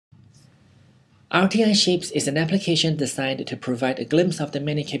RTI Shapes is an application designed to provide a glimpse of the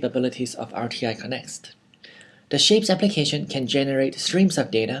many capabilities of RTI Connect. The Shapes application can generate streams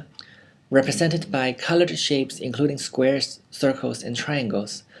of data, represented by colored shapes including squares, circles, and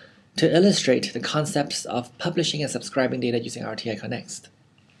triangles, to illustrate the concepts of publishing and subscribing data using RTI Connect.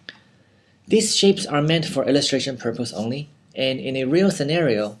 These shapes are meant for illustration purpose only, and in a real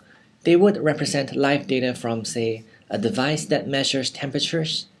scenario, they would represent live data from, say, a device that measures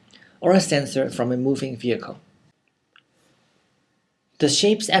temperatures, or a sensor from a moving vehicle. The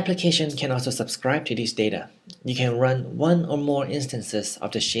Shapes application can also subscribe to these data. You can run one or more instances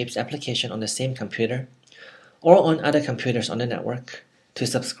of the Shapes application on the same computer, or on other computers on the network, to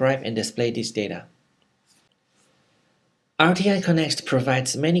subscribe and display these data. RTI Connect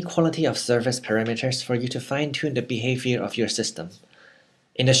provides many quality of service parameters for you to fine-tune the behavior of your system.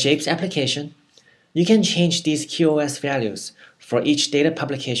 In the Shapes application, you can change these QoS values for each data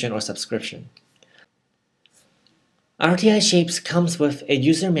publication or subscription. RTI Shapes comes with a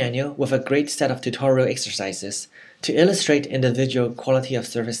user manual with a great set of tutorial exercises to illustrate individual quality of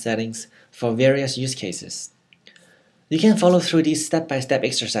service settings for various use cases. You can follow through these step-by-step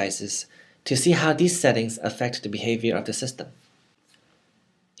exercises to see how these settings affect the behavior of the system.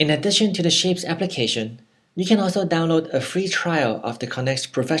 In addition to the Shapes application, you can also download a free trial of the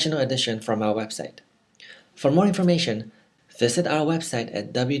Connect Professional Edition from our website. For more information, visit our website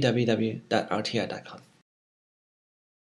at www.rti.com.